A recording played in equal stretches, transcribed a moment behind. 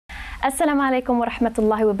Assalamu alaikum wa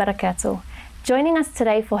rahmatullahi wa barakatuh. Joining us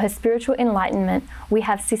today for her spiritual enlightenment, we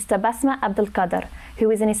have Sister Basma Asbelkader, who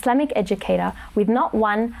is an Islamic educator with not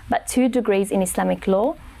one but 2 degrees in Islamic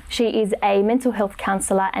law. She is a mental health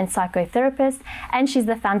counselor and psychotherapist, and she's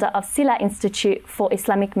the founder of Sila Institute for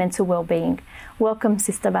Islamic Mental Wellbeing. Welcome,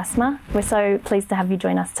 Sister Basma. We're so pleased to have you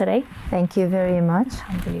join us today. Thank you very much.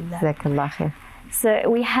 Alhamdulillah. Jazakallah khair. So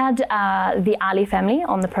we had the Ali family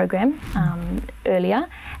on the program earlier,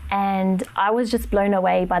 and I was just blown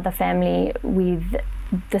away by the family with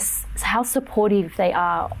this, how supportive they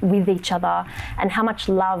are with each other and how much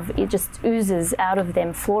love it just oozes out of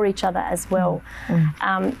them for each other as well.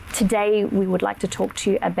 Today we would like to talk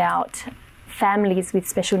to you about families with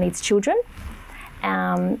special needs children.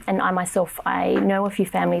 And I myself, I know a few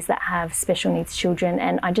families that have special needs children,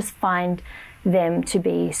 and I just find them to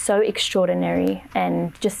be so extraordinary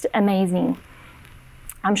and just amazing.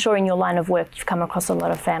 I'm sure in your line of work you've come across a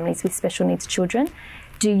lot of families with special needs children.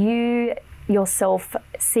 Do you yourself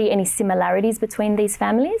see any similarities between these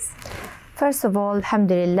families? First of all,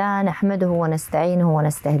 alhamdulillah, نحمده ونستعينه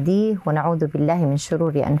ونستهديه ونعوذ بالله من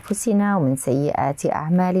شرور أنفسنا ومن سيئات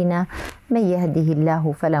أعمالنا من يهده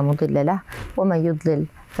الله فلا مضل له ومن يضلل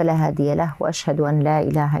فلا هادي له وأشهد أن لا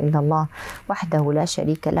إله إلا الله وحده لا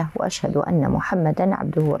شريك له وأشهد أن محمدا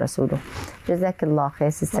عبده ورسوله. Jazakallah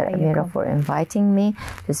khair, Sister Amira, for inviting me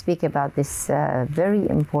to speak about this very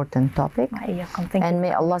important topic. And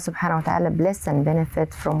may Allah subhanahu wa ta'ala bless and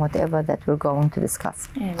benefit from whatever that we're going to discuss.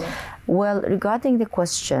 Well, regarding the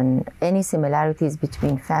question, any similarities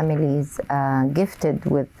between families gifted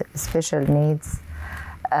with special needs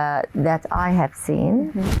that I have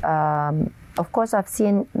seen, of course, I've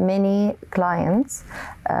seen many clients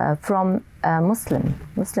from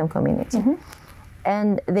Muslim community,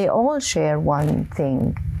 and they all share one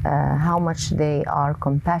thing: how much they are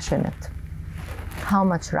compassionate, how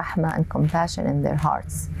much rahmah and compassion in their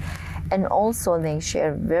hearts, and also they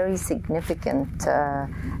share very significant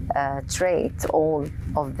trait. All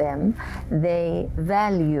of them, they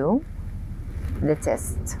value the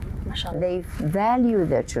test. They value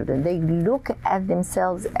their children. They look at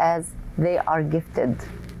themselves as they are gifted.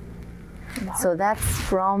 Wow. So that's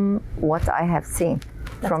from what I have seen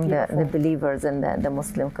from the believers in the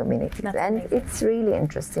Muslim communities. And amazing. It's really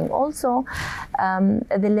interesting. Also,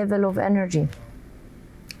 the level of energy,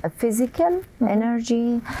 physical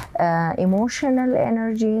energy, emotional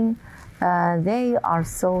energy, they are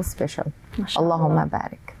so special. Allahumma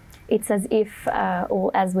barik. It's as if,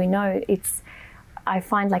 or as we know, I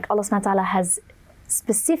find like Allah subhanahu wa ta'ala has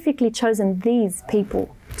specifically chosen these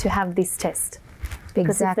people to have this test.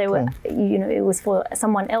 Because if they were, it was for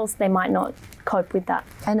someone else, they might not cope with that.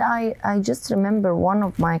 And I just remember one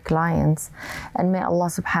of my clients, and may Allah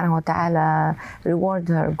subhanahu wa ta'ala reward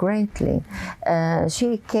her greatly.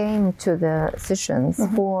 She came to the sessions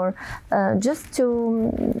for just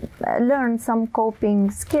to learn some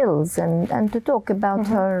coping skills and to talk about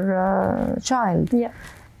her child. Yeah.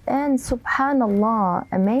 And subhanallah,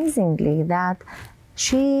 amazingly, that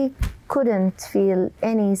she couldn't feel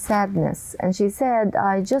any sadness. And she said,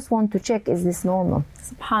 I just want to check, is this normal?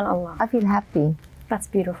 Subhanallah. I feel happy. That's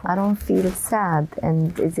beautiful. I don't feel sad.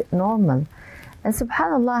 And is it normal? And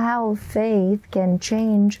subhanallah, how faith can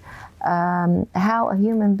change how a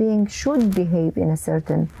human being should behave in a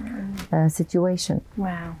certain situation.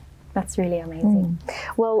 Wow, that's really amazing.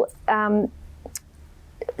 Well,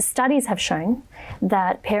 studies have shown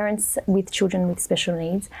that parents with children with special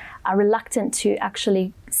needs are reluctant to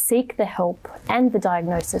actually seek the help and the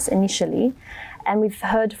diagnosis initially. And we've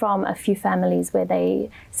heard from a few families where they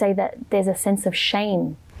say that there's a sense of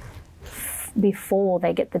shame before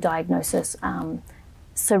they get the diagnosis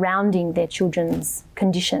surrounding their children's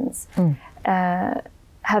conditions.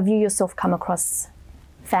 Have you yourself come across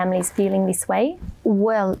families feeling this way?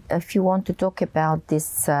 Well, if you want to talk about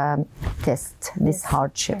this test, this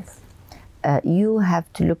hardship, you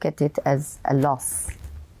have to look at it as a loss.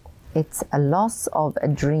 It's a loss of a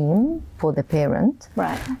dream for the parent.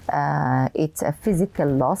 Right. It's a physical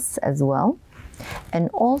loss as well, and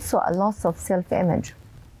also a loss of self-image.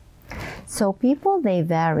 So people, they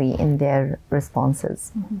vary in their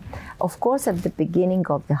responses. Of course, at the beginning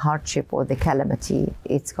of the hardship or the calamity,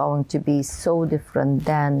 it's going to be so different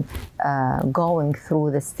than going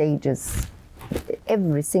through the stages.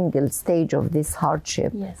 Every single stage of this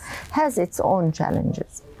hardship has its own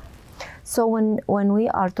challenges. So when we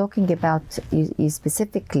are talking about, you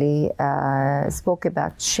specifically spoke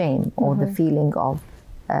about shame or the feeling of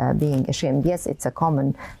being ashamed. Yes, it's a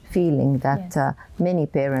common feeling that many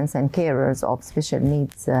parents and carers of special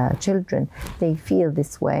needs children, they feel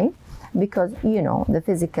this way because, the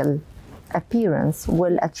physical appearance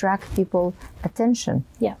will attract people attention.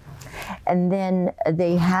 Yeah. And then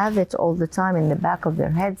they have it all the time in the back of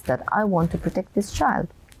their heads that I want to protect this child.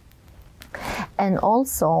 And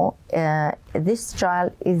also, this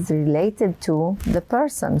child is related to the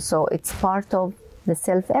person, so it's part of the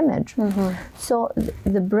self-image. So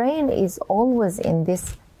the brain is always in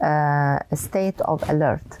this state of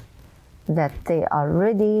alert, that they are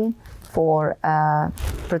ready for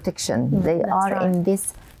protection. They are right. in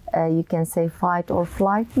this, you can say, fight or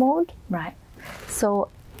flight mode. Right. So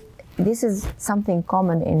this is something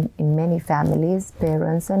common in many families,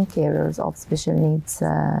 parents and carers of special needs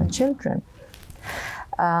children.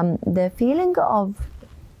 The feeling of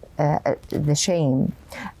the shame,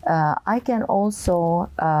 I can also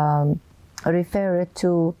refer it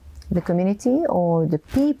to the community or the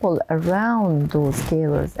people around those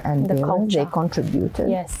carers and the parents. culture. They contributed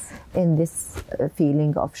Yes. in this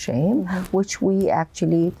feeling of shame, which we are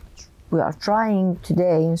trying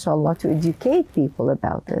today, inshallah, to educate people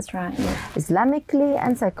about it. That's right. Yeah. Islamically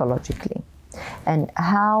and psychologically, and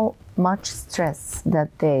how much stress that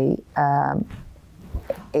they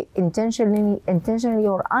intentionally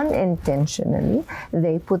or unintentionally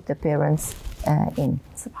they put the parents in.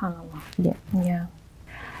 Subhanallah. Yeah. Yeah.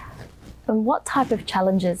 And what type of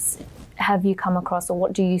challenges have you come across, or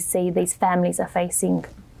what do you see these families are facing?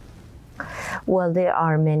 Well, there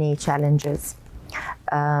are many challenges.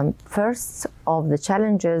 First of the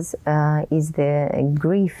challenges is the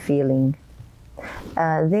grief feeling.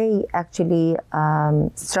 They actually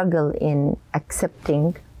struggle in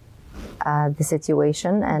accepting the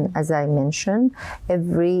situation, and as I mentioned,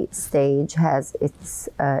 every stage has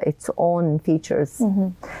its own features.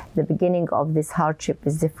 The beginning of this hardship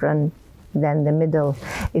is different than the middle.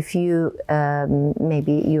 If you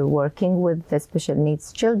maybe you're working with the special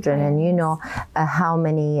needs children, and you know how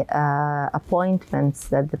many appointments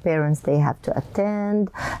that the parents they have to attend,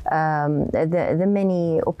 the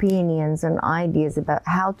many opinions and ideas about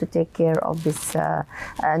how to take care of this,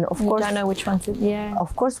 and of course, You don't know which one to. Yeah.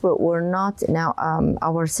 of course, we're not now.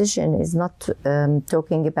 Our session is not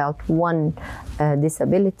talking about one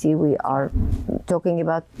disability. We are talking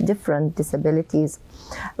about different disabilities,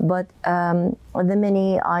 but the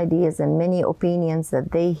many ideas and many opinions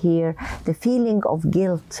that they hear, the feeling of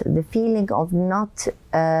guilt, the feeling of not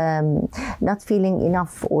feeling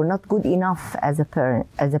enough or not good enough as a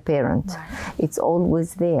parent. Right. It's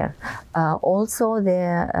always there. Also,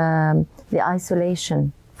 the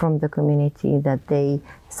isolation from the community that they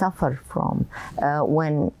suffer from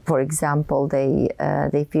when, for example, they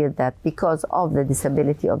feel that because of the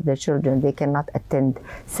disability of their children, they cannot attend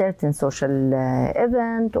certain social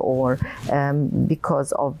event, or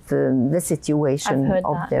because of the situation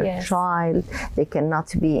of their yes. child, they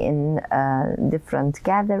cannot be in different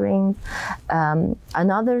gatherings.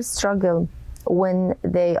 Another struggle when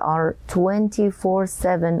they are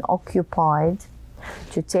 24/7 occupied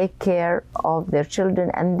to take care of their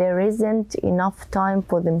children, and there isn't enough time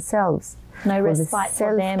for themselves. No respite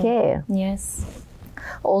for them. Self-care. Yes.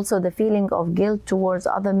 Also, the feeling of guilt towards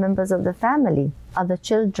other members of the family, other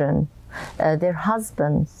children, their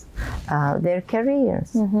husbands, their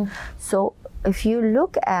careers. So if you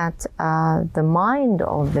look at the mind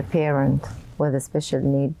of the parent with a special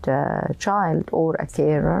need child or a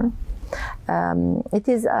carer, it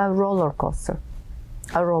is a roller coaster.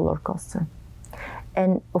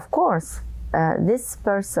 And of course, this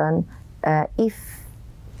person, if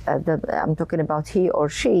I'm talking about he or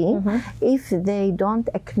she, if they don't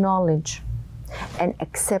acknowledge and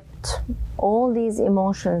accept all these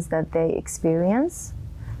emotions that they experience,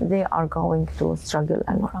 they are going to struggle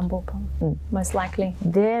a lot. Crumble, most likely.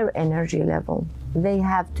 Their energy level. They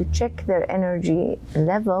have to check their energy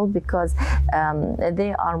level, because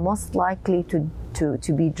they are most likely to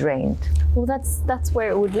be drained. Well, that's where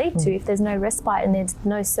it would lead to. If there's no respite and there's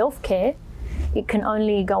no self-care, it can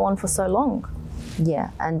only go on for so long.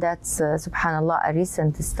 Yeah, and that's, subhanAllah, a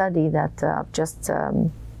recent study that I've just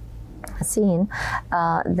seen,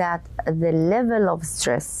 that the level of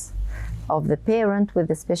stress of the parent with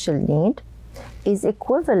a special need is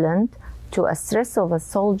equivalent to a stress of a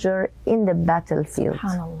soldier in the battlefield.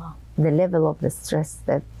 SubhanAllah. The level of the stress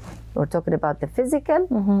that we're talking about, the physical,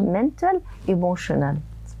 mental, emotional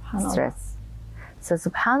stress. So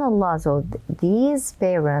subhanAllah, so these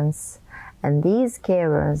parents and these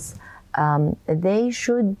carers, they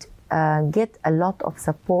should get a lot of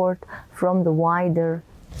support from the wider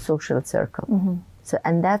social circle. So,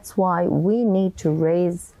 and that's why we need to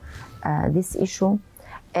raise this issue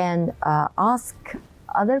and ask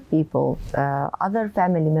other people, other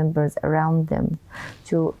family members around them,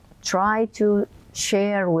 to try to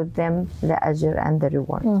share with them the ajr and the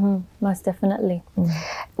reward. Most definitely.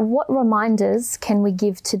 What reminders can we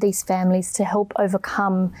give to these families to help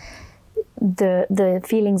overcome the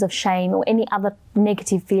feelings of shame or any other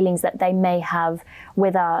negative feelings that they may have,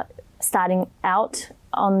 whether starting out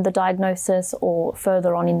on the diagnosis or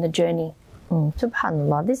further on in the journey?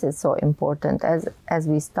 Subhanallah, this is so important as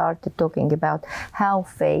we started talking about how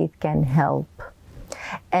faith can help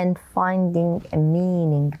and finding a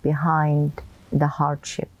meaning behind the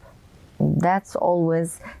hardship. That's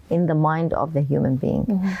always in the mind of the human being.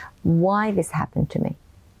 Why this happened to me?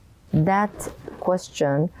 That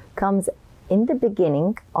question comes in the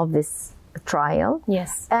beginning of this trial.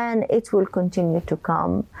 Yes. And it will continue to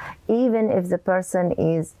come even if the person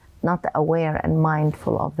is not aware and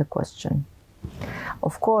mindful of the question.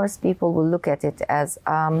 Of course, people will look at it as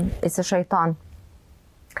it's a shaitan.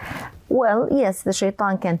 Well, yes, the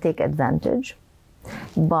shaitan can take advantage,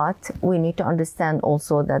 but we need to understand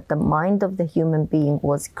also that the mind of the human being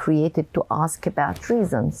was created to ask about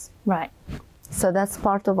reasons. Right. So that's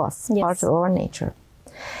part of us, Yes. part of our nature.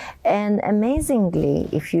 And amazingly,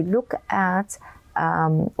 if you look at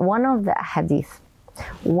one of the hadith,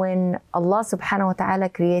 when Allah subhanahu wa ta'ala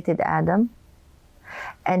created Adam,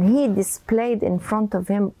 and he displayed in front of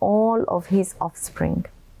him all of his offspring.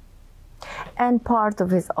 And part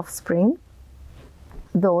of his offspring,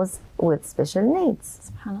 those with special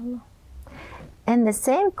needs. SubhanAllah. And the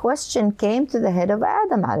same question came to the head of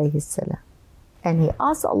Adam alayhi salam. And he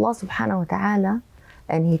asked Allah subhanahu wa ta'ala,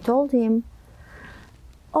 and he told him,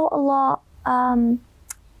 "Oh Allah,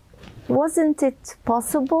 wasn't it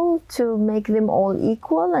possible to make them all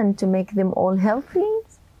equal and to make them all healthy?"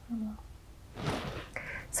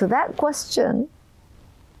 So that question,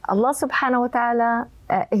 Allah subhanahu wa ta'ala,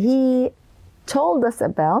 He told us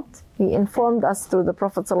about, He informed us through the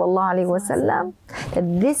Prophet sallallahu alaihi wasallam that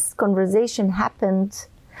this conversation happened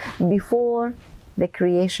before the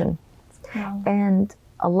creation. Wow. And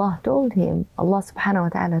Allah told him, Allah subhanahu wa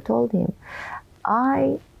ta'ala told him,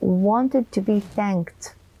 I wanted to be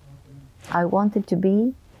thanked. I wanted to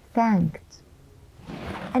be thanked.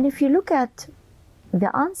 And if you look at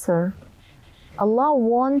the answer, Allah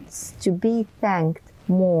wants to be thanked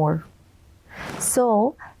more.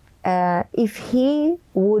 So, if He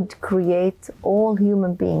would create all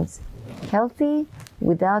human beings healthy,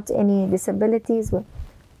 without any disabilities,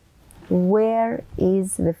 where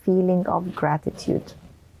is the feeling of gratitude?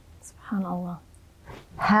 SubhanAllah.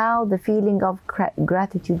 How the feeling of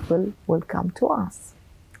gratitude will come to us.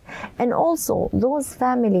 And also, those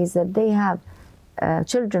families that they have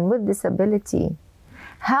children with disability,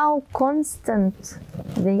 how constant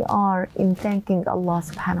they are in thanking Allah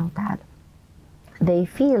subhanahu wa ta'ala. They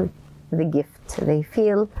feel the gift. They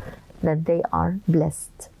feel that they are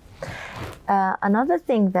blessed. Another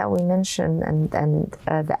thing that we mentioned, and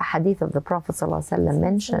the hadith of the Prophet ﷺ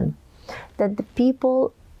mentioned, that the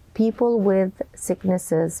people with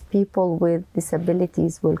sicknesses, people with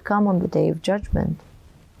disabilities will come on the Day of Judgment.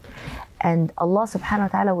 And Allah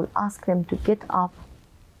subhanahu wa ta'ala will ask them to get up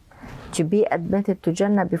to be admitted to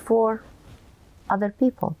Jannah before other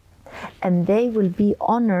people. And they will be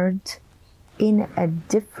honored in a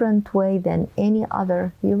different way than any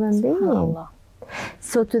other human being.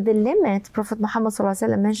 So to the limit, Prophet Muhammad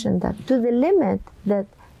ﷺ mentioned that, to the limit that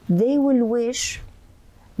they will wish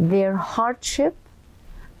their hardship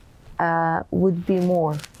would be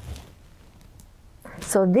more.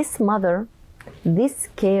 So this mother, this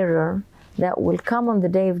carer that will come on the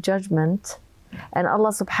Day of Judgment, and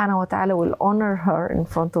Allah subhanahu wa ta'ala will honor her in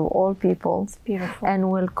front of all people and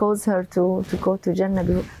will cause her to go to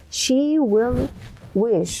Jannah. She will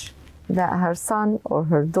wish that her son or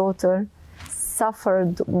her daughter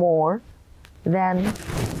suffered more than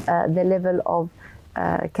the level of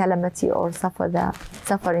calamity or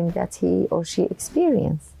suffering that he or she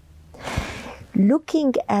experienced.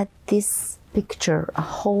 Looking at this picture, a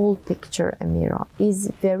whole picture, Amira, is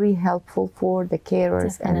very helpful for the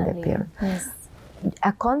carers and the parents. Yes.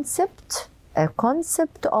 A concept of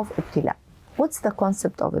ibtila. What's the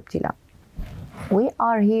concept of ibtila? We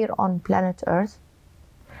are here on planet Earth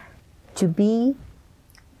to be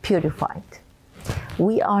purified.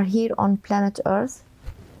 We are here on planet Earth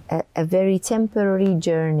a very temporary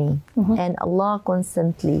journey. And Allah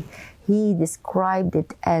constantly, He described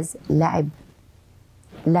it as la'ib.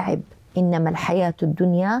 La'ib. إنما الحياة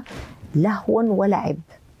الدنيا لهو ولعب.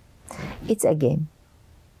 It's a game.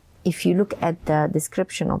 If you look at the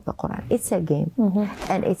description of the Quran, it's a game.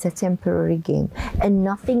 And it's a temporary game. And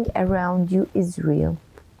nothing around you is real.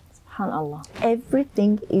 SubhanAllah.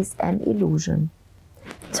 Everything is an illusion.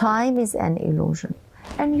 Time is an illusion.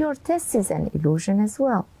 And your test is an illusion as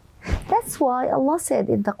well. that's why Allah said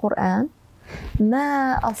in the Quran,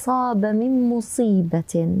 ما أصاب من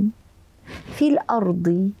مصيبة في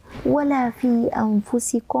الأرض ولا في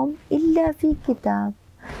أنفسكم إلا في كتاب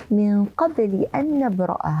من قبل أن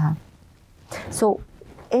نبرأها. So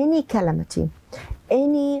any calamity,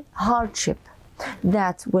 any hardship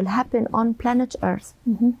that will happen on planet Earth,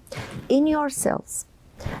 in yourselves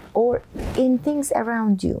or in things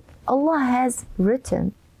around you, Allah has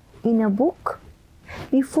written in a book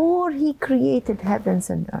before He created heavens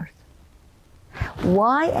and earth.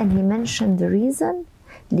 Why? And He mentioned the reason,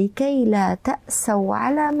 لكي لا تأسوا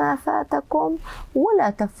على ما فاتكم ولا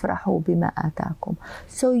تفرحوا بما آتاكم.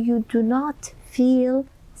 So you do not feel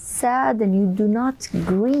sad and you do not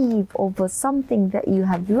grieve over something that you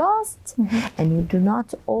have lost, and you do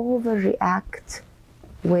not overreact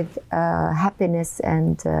with happiness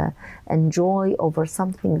and joy over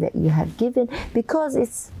something that you have given, because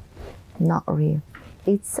it's not real.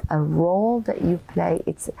 It's a role that you play.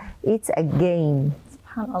 It's a game.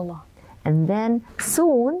 SubhanAllah. And then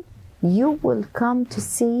soon you will come to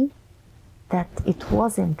see that it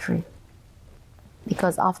wasn't real.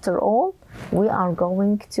 Because after all, we are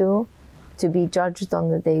going to be judged on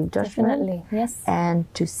the Day of Judgment. Definitely, yes.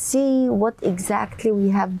 And to see what exactly we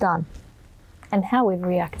have done. And how we've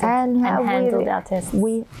reacted And how handled our tests.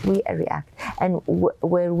 We react. And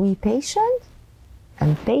were we patient?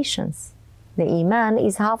 And patience. The Iman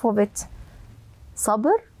is half of it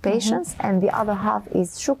sabr, patience, and the other half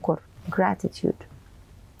is shukr, gratitude.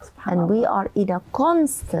 And we are in a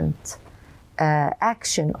constant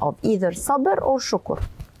action of either sabr or shukr.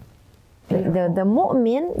 The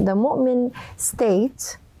mu'min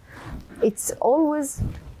state, it's always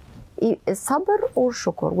sabr or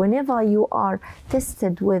shukr. Whenever you are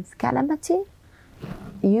tested with calamity,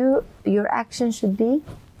 your action should be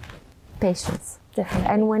patience. Definitely.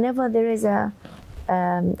 And whenever there is a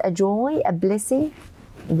joy, a blessing,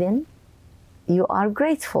 then you are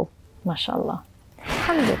grateful. MashaAllah.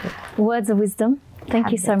 Alhamdulillah. Words of wisdom.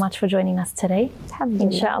 Thank you so much for joining us today.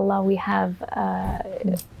 Alhamdulillah. Inshallah, we have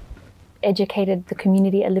educated the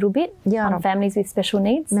community a little bit on Rab. families with special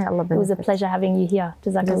needs. May Allah It was a benefit. pleasure having you here.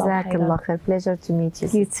 Jazakallah khairan. Jazakallah khair. Pleasure to meet you.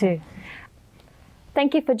 You too.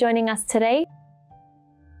 Thank you for joining us today.